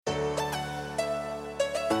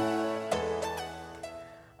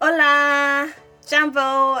Hola,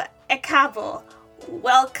 Jambo, Ekabo.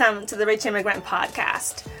 Welcome to the Rich Immigrant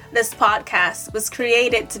Podcast. This podcast was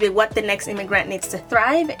created to be what the next immigrant needs to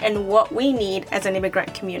thrive and what we need as an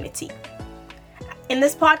immigrant community. In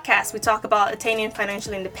this podcast, we talk about attaining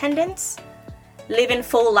financial independence, living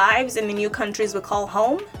full lives in the new countries we call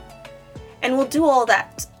home, and we'll do all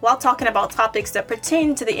that while talking about topics that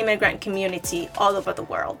pertain to the immigrant community all over the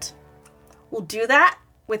world. We'll do that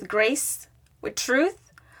with grace, with truth,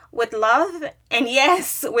 with love, and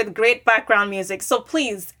yes, with great background music. So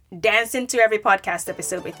please dance into every podcast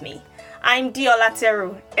episode with me. I'm Dio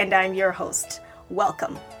Lateru, and I'm your host.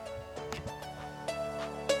 Welcome.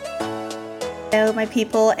 Hello, my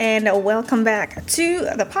people, and welcome back to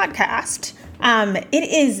the podcast. It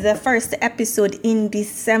is the first episode in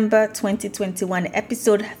December 2021,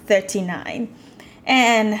 episode 39.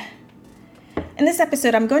 And in this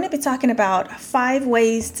episode, I'm going to be talking about 5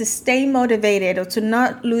 ways to stay motivated or to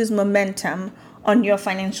not lose momentum on your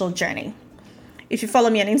financial journey. If you follow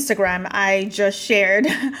me on Instagram, I just shared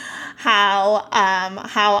how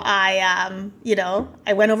I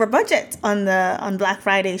went over budget on Black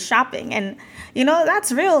Friday shopping. And,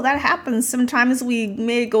 that's real. That happens. Sometimes we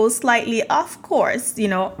may go slightly off course,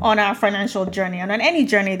 on our financial journey, on any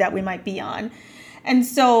journey that we might be on. And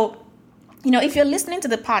so, if you're listening to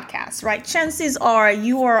the podcast, right, chances are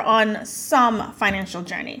you are on some financial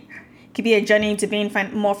journey. It could be a journey to being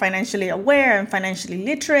more financially aware and financially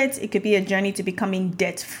literate. It could be a journey to becoming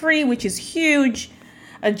debt-free, which is huge.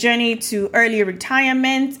 A journey to early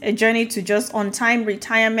retirement, a journey to just on-time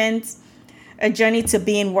retirement, a journey to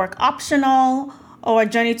being work optional, or a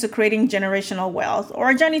journey to creating generational wealth, or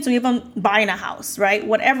a journey to even buying a house, right?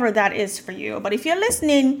 Whatever that is for you. But if you're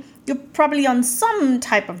listening, you're probably on some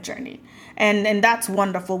type of journey. And that's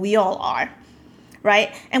wonderful. We all are,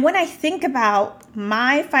 right? And when I think about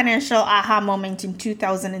my financial aha moment in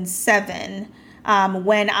 2007,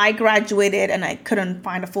 when I graduated and I couldn't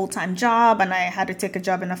find a full-time job and I had to take a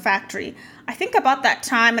job in a factory, I think about that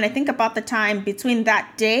time, and I think about the time between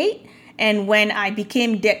that date and when I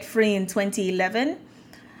became debt-free in 2011.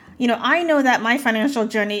 I know that my financial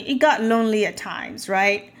journey, it got lonely at times,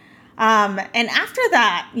 right? And after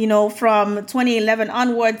that, from 2011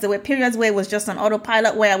 onwards, there were periods where it was just on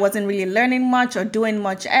autopilot, where I wasn't really learning much or doing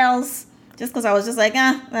much else, just because I was just like,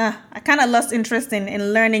 I kind of lost interest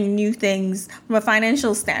in learning new things from a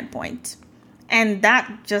financial standpoint. And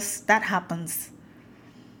that happens.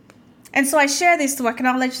 And so I share this to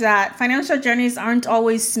acknowledge that financial journeys aren't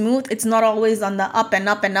always smooth. It's not always on the up and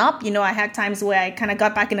up and up. I had times where I kind of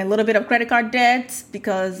got back in a little bit of credit card debt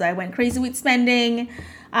because I went crazy with spending.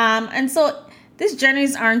 And so these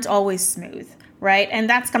journeys aren't always smooth, right? And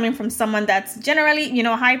that's coming from someone that's generally,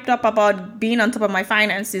 hyped up about being on top of my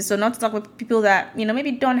finances. So not to talk with people that,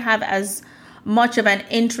 maybe don't have as much of an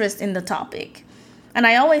interest in the topic. And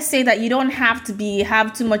I always say that you don't have to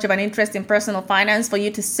have too much of an interest in personal finance for you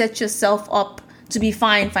to set yourself up to be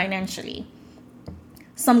fine financially.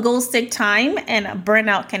 Some goals take time and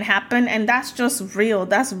burnout can happen. And that's just real.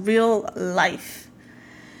 That's real life.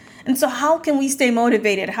 And so how can we stay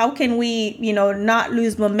motivated? How can we, not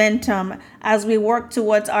lose momentum as we work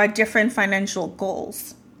towards our different financial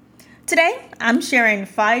goals? Today, I'm sharing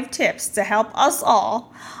 5 tips to help us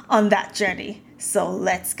all on that journey. So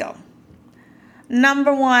let's go.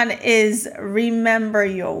 Number 1 is remember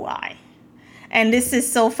your why. And this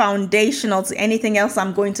is so foundational to anything else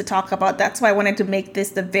I'm going to talk about. That's why I wanted to make this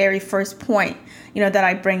the very first point, that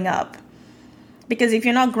I bring up. Because if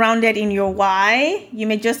you're not grounded in your why, you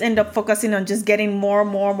may just end up focusing on just getting more,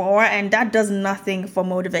 and that does nothing for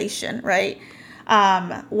motivation, right?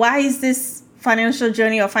 Why is this financial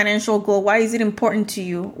journey or financial goal, why is it important to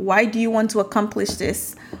you? Why do you want to accomplish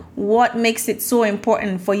this? What makes it so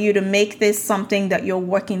important for you to make this something that you're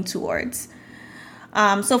working towards?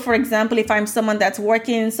 So for example, if I'm someone that's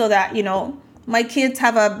working so that, my kids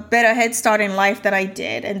have a better head start in life than I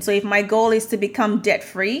did. And so if my goal is to become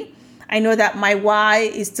debt-free, I know that my why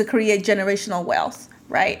is to create generational wealth,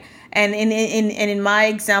 right? And in my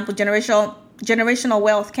example, generational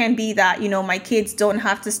wealth can be that, my kids don't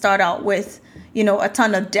have to start out with, a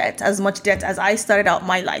ton of debt, as much debt as I started out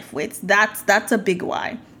my life with. That's a big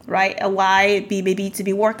why, right? A why be maybe to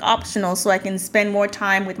be work optional so I can spend more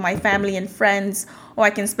time with my family and friends, or I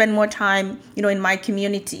can spend more time, in my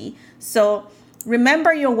community. So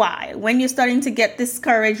remember your why. When you're starting to get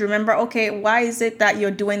discouraged, remember, okay, why is it that you're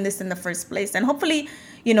doing this in the first place? And hopefully,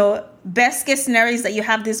 best case scenario is that you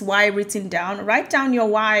have this why written down. Write down your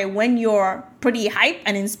why when you're pretty hyped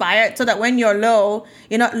and inspired, so that when you're low,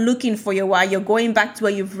 you're not looking for your why. You're going back to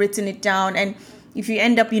where you've written it down. And if you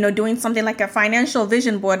end up, doing something like a financial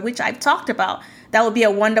vision board, which I've talked about, that would be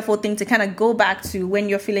a wonderful thing to kind of go back to when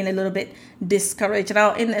you're feeling a little bit discouraged.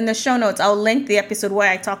 And in the show notes, I'll link the episode where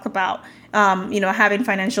I talk about, having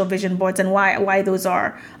financial vision boards and why those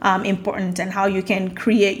are important and how you can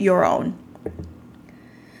create your own.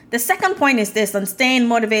 The second point is this on staying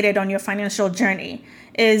motivated on your financial journey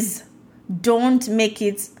is don't make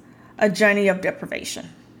it a journey of deprivation.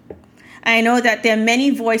 I know that there are many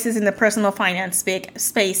voices in the personal finance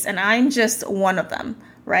space, and I'm just one of them,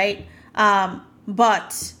 right?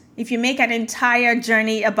 But if you make an entire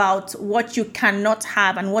journey about what you cannot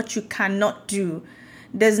have and what you cannot do,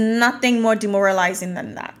 there's nothing more demoralizing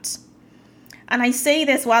than that. And I say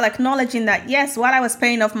this while acknowledging that, yes, while I was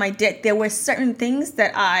paying off my debt, there were certain things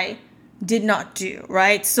that I did not do,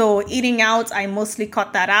 right? So eating out, I mostly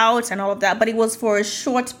cut that out and all of that, but it was for a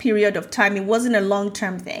short period of time. It wasn't a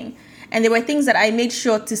long-term thing. And there were things that I made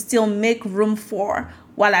sure to still make room for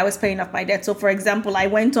while I was paying off my debt. So for example, I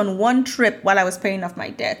went on one trip while I was paying off my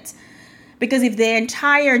debt. Because if the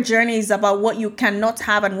entire journey is about what you cannot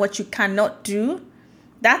have and what you cannot do,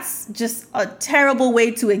 that's just a terrible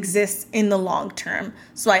way to exist in the long term.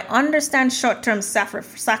 So I understand short-term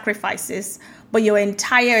sacrifices, but your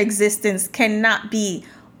entire existence cannot be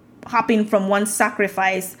hopping from one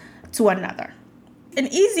sacrifice to another. An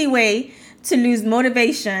easy way to lose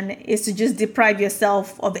motivation is to just deprive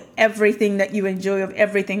yourself of everything that you enjoy, of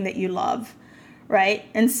everything that you love, right?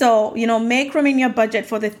 And so, make room in your budget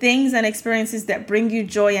for the things and experiences that bring you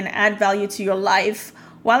joy and add value to your life,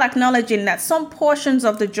 while acknowledging that some portions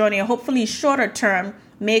of the journey, hopefully shorter term,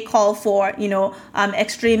 may call for,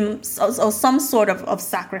 extreme or some sort of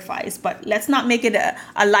sacrifice. But let's not make it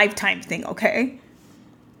a lifetime thing, okay?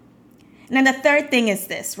 And then the third thing is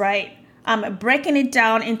this, right? Breaking it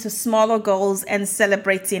down into smaller goals and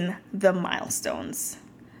celebrating the milestones.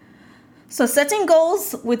 So setting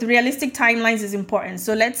goals with realistic timelines is important.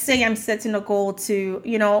 So let's say I'm setting a goal to,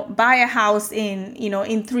 buy a house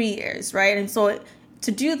in 3 years, right? And so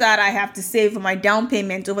to do that, I have to save my down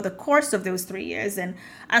payment over the course of those 3 years. And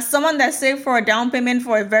as someone that saved for a down payment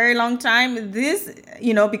for a very long time, this,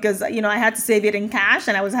 because, I had to save it in cash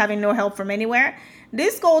and I was having no help from anywhere.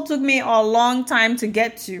 This goal took me a long time to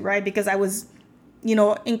get to, right? Because I was,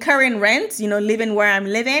 incurring rent, living where I'm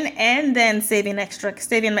living, and then saving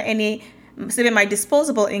my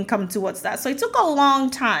disposable income towards that. So it took a long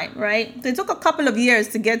time, right? So it took a couple of years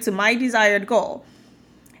to get to my desired goal.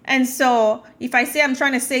 And so if I say I'm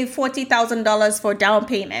trying to save $40,000 for down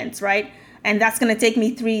payments, right? And that's going to take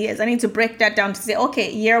me 3 years. I need to break that down to say,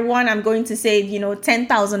 okay, year one, I'm going to save,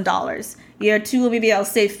 $10,000. Year two, maybe I'll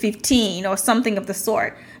save 15 or something of the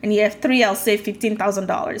sort. And year three, I'll save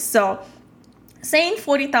 $15,000. So saying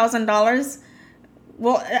 $40,000,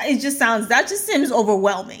 well, that just seems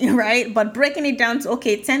overwhelming, right? But breaking it down to,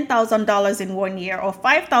 okay, $10,000 in 1 year or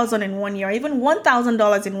 $5,000 in 1 year, or even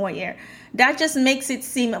 $1,000 in 1 year, that just makes it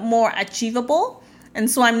seem more achievable. And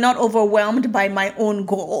so I'm not overwhelmed by my own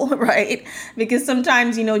goal, right? Because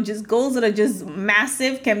sometimes, just goals that are just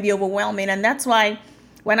massive can be overwhelming. And that's why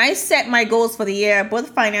when I set my goals for the year,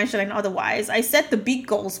 both financial and otherwise, I set the big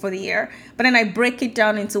goals for the year, but then I break it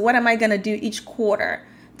down into what am I going to do each quarter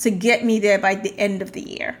to get me there by the end of the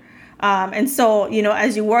year. And so,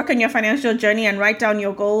 as you work on your financial journey and write down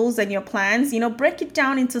your goals and your plans, break it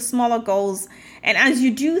down into smaller goals. And as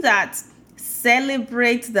you do that,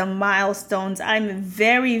 celebrate the milestones. I'm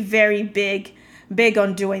very, very big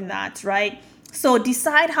on doing that, right? So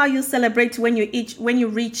decide how you celebrate when you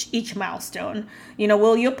reach each milestone.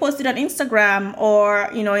 Will you post it on Instagram or,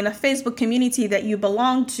 in a Facebook community that you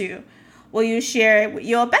belong to? Will you share it with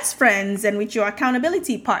your best friends and with your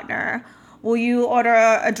accountability partner? Will you order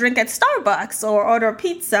a drink at Starbucks or order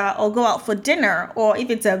pizza or go out for dinner? Or if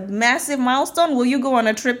it's a massive milestone, will you go on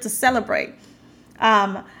a trip to celebrate?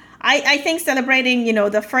 I think celebrating,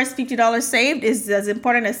 the first $50 saved is as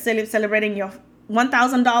important as celebrating your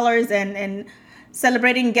 $1,000 and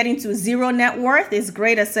celebrating getting to zero net worth is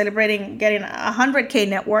great as celebrating getting 100K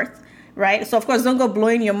net worth, right? So of course, don't go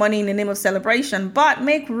blowing your money in the name of celebration, but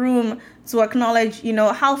make room to acknowledge,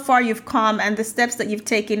 how far you've come and the steps that you've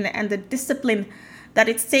taken and the discipline that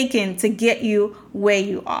it's taken to get you where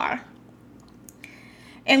you are.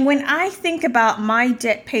 And when I think about my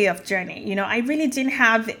debt payoff journey, I really didn't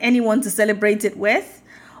have anyone to celebrate it with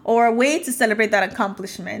or a way to celebrate that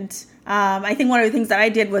accomplishment. I think one of the things that I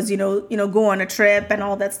did was, go on a trip and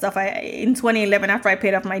all that stuff. In 2011, after I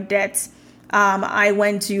paid off my debt, I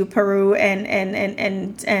went to Peru and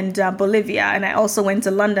Bolivia. And I also went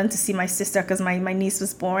to London to see my sister because my niece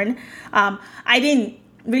was born. I didn't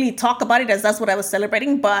really talk about it as that's what I was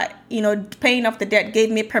celebrating, but paying off the debt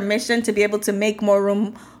gave me permission to be able to make more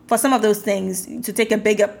room for some of those things to take a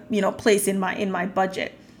bigger place in my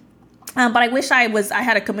budget. But I wish I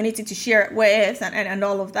had a community to share it with and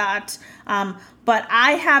all of that. But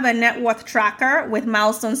I have a net worth tracker with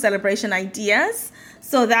milestone celebration ideas.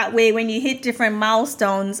 So that way, when you hit different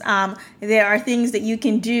milestones, there are things that you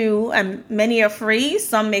can do, and many are free.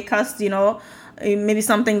 Some may cost, maybe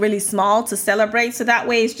something really small to celebrate. So that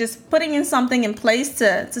way, it's just putting in something in place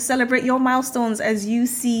to celebrate your milestones as you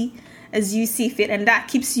see fit. And that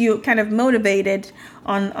keeps you kind of motivated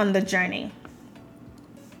on the journey.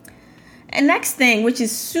 And next thing, which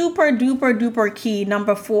is super duper duper key,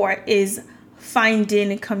 number 4, is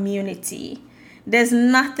finding community. There's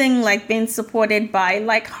nothing like being supported by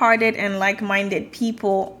like-hearted and like-minded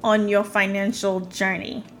people on your financial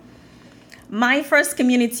journey. My first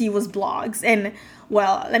community was blogs, and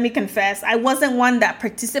well, let me confess, I wasn't one that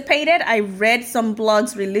participated. I read some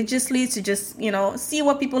blogs religiously to just, see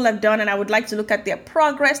what people have done, and I would like to look at their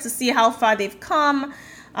progress to see how far they've come.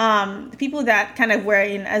 People that kind of were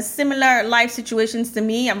in as similar life situations to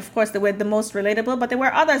me, and of course they were the most relatable, but there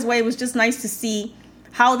were others where it was just nice to see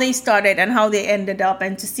how they started and how they ended up,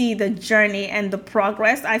 and to see the journey and the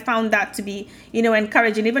progress. I found that to be,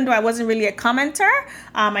 encouraging, even though I wasn't really a commenter.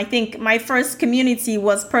 I think my first community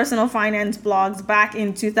was personal finance blogs back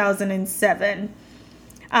in 2007.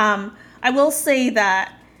 I will say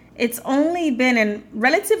that it's only been in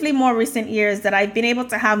relatively more recent years that I've been able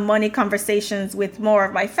to have money conversations with more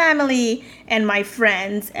of my family and my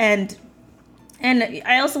friends. And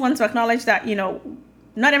I also want to acknowledge that,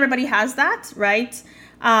 not everybody has that, right?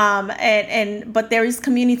 But there is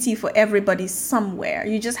community for everybody somewhere.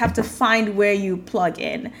 You just have to find where you plug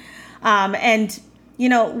in.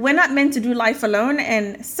 We're not meant to do life alone,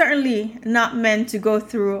 and certainly not meant to go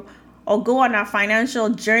through or go on our financial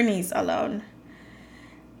journeys alone.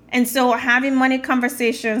 And so having money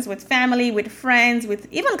conversations with family, with friends,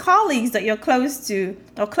 with even colleagues that you're close to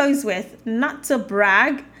or close with, not to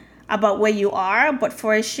brag about where you are, but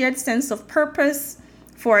for a shared sense of purpose,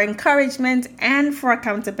 for encouragement, and for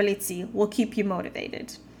accountability will keep you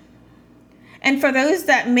motivated. And for those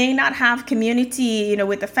that may not have community,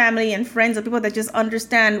 with the family and friends or people that just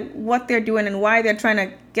understand what they're doing and why they're trying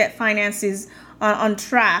to get finances on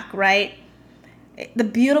track, right? The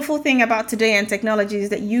beautiful thing about today and technology is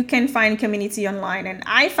that you can find community online. And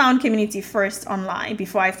I found community first online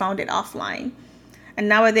before I found it offline. And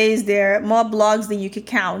nowadays, there are more blogs than you could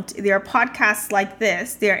count. There are podcasts like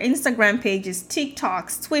this. There are Instagram pages,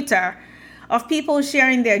 TikToks, Twitter, of people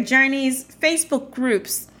sharing their journeys, Facebook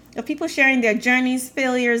groups of people sharing their journeys,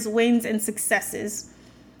 failures, wins, and successes.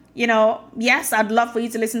 Yes, I'd love for you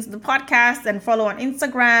to listen to the podcast and follow on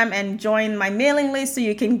Instagram and join my mailing list so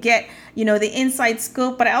you can get, the inside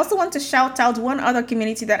scoop. But I also want to shout out one other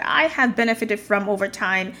community that I have benefited from over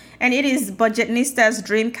time, and it is Budgetnista's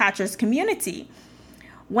Dreamcatchers community.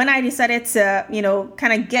 When I decided to,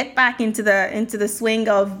 kind of get back into the swing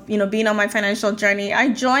of, being on my financial journey, I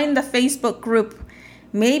joined the Facebook group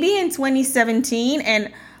maybe in 2017,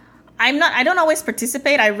 and I don't always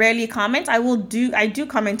participate. I rarely comment. I do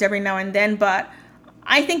comment every now and then, but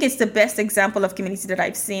I think it's the best example of community that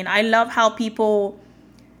I've seen. I love how people,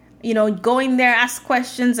 go in there, ask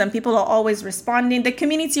questions, and people are always responding. The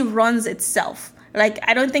community runs itself. I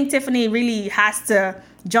don't think Tiffany really has to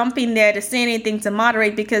jump in there to say anything to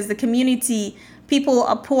moderate, because the community, people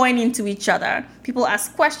are pouring into each other. People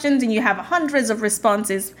ask questions and you have hundreds of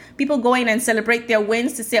responses. People go in and celebrate their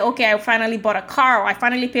wins to say, okay, I finally bought a car, or I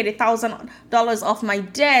finally paid $1,000 off my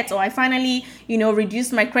debt, or I finally,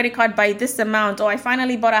 reduced my credit card by this amount, or I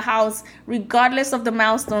finally bought a house. Regardless of the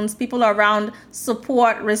milestones, people around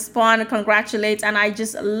support, respond, congratulate. And I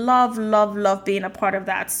just love, love, love being a part of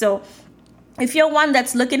that. So if you're one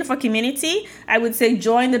that's looking for community, I would say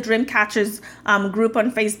join the Dreamcatchers group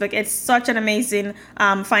on Facebook. It's such an amazing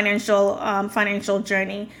financial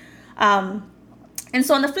journey. And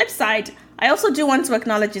so on the flip side, I also do want to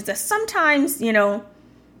acknowledge is that sometimes,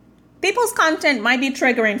 people's content might be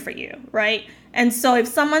triggering for you, right? And so if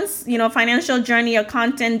someone's, financial journey or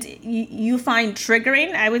content you find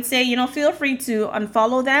triggering, I would say, feel free to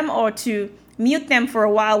unfollow them or to mute them for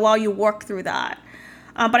a while you work through that.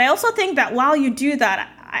 But I also think that while you do that,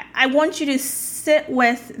 I want you to sit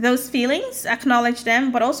with those feelings, acknowledge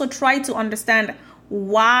them, but also try to understand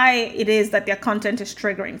why it is that their content is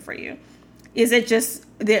triggering for you. Is it just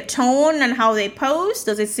their tone and how they post?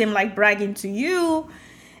 Does it seem like bragging to you?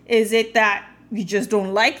 Is it that you just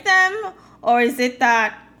don't like them? Or is it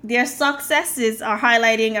that their successes are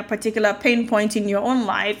highlighting a particular pain point in your own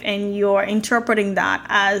life and you're interpreting that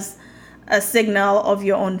as a signal of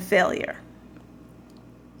your own failure.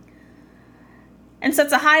 And so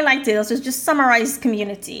to highlight it, so just summarize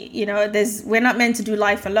community. We're not meant to do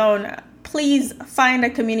life alone. Please find a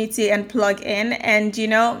community and plug in. And,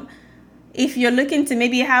 if you're looking to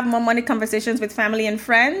maybe have more money conversations with family and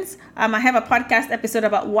friends, I have a podcast episode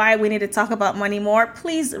about why we need to talk about money more.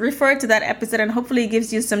 Please refer to that episode, and hopefully it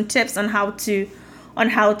gives you some tips on how to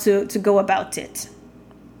go about it.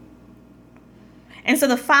 And so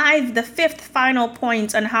the fifth final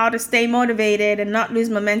point on how to stay motivated and not lose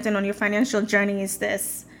momentum on your financial journey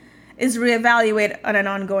is reevaluate on an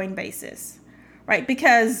ongoing basis, right?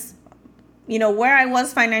 Because where I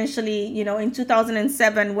was financially, in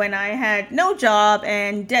 2007, when I had no job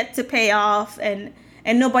and debt to pay off and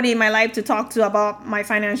nobody in my life to talk to about my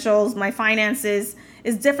financials, my finances,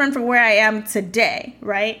 is different from where I am today,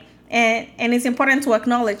 right? And it's important to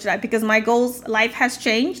acknowledge that, because my goals, life has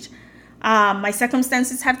changed. My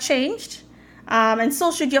circumstances have changed. And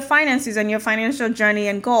so should your finances and your financial journey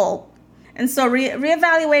and goal. And so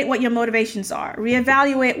reevaluate what your motivations are,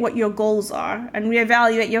 reevaluate what your goals are, and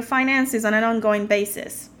reevaluate your finances on an ongoing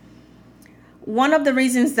basis. One of the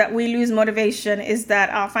reasons that we lose motivation is that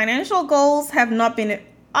our financial goals have not been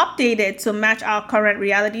updated to match our current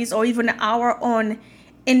realities or even our own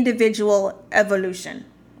individual evolution.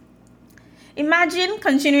 Imagine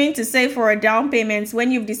continuing to save for a down payment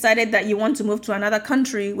when you've decided that you want to move to another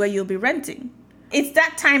country where you'll be renting. It's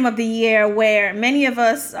that time of the year where many of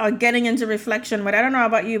us are getting into reflection mode. I don't know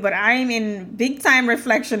about you, but I'm in big time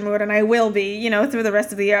reflection mode, and I will be, through the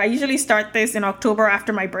rest of the year. I usually start this in October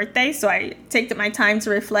after my birthday, so I take my time to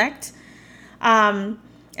reflect.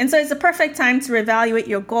 And so it's the perfect time to reevaluate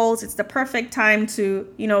your goals. It's the perfect time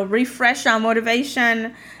to, refresh our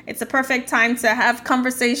motivation. It's the perfect time to have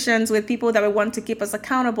conversations with people that we want to keep us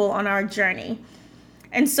accountable on our journey.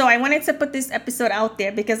 And so I wanted to put this episode out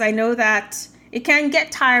there because I know that it can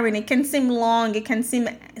get tiring. It can seem long. It can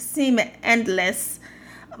seem endless.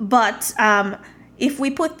 But if we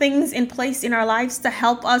put things in place in our lives to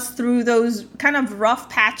help us through those kind of rough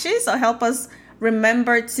patches, or help us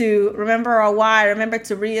remember our why, remember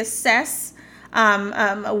to reassess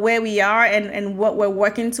where we are and what we're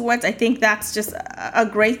working towards, I think that's just a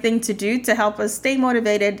great thing to do to help us stay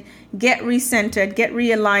motivated, get recentered, get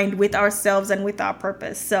realigned with ourselves and with our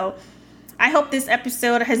purpose. So I hope this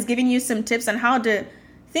episode has given you some tips on how to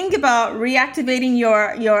think about reactivating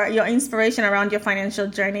your inspiration around your financial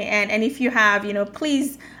journey. And if you have,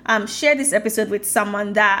 please share this episode with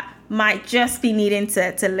someone that might just be needing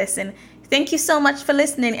to listen. Thank you so much for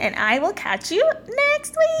listening, and I will catch you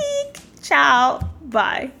next week. Ciao.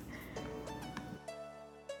 Bye.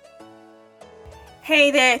 Hey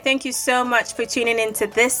there. Thank you so much for tuning into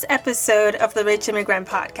this episode of the Rich Immigrant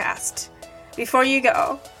Podcast. Before you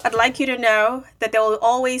go, I'd like you to know that there will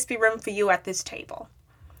always be room for you at this table.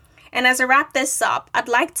 And as I wrap this up, I'd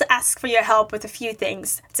like to ask for your help with a few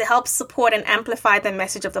things to help support and amplify the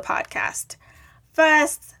message of the podcast.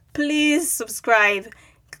 First, please subscribe.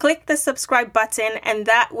 Click the subscribe button, and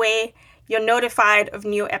that way you're notified of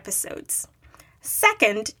new episodes.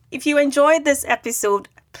 Second, if you enjoyed this episode,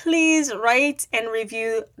 please rate and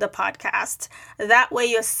review the podcast. That way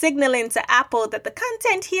you're signaling to Apple that the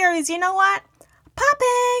content here is,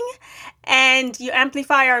 popping, and you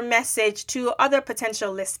amplify our message to other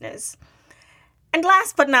potential listeners. And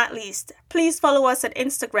last but not least, please follow us on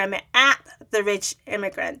Instagram at The Rich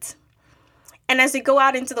Immigrant. And as you go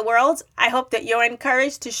out into the world, I hope that you're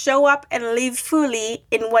encouraged to show up and live fully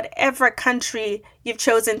in whatever country you've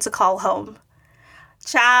chosen to call home.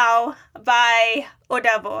 Ciao, bye, au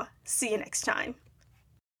revoir. See you next time.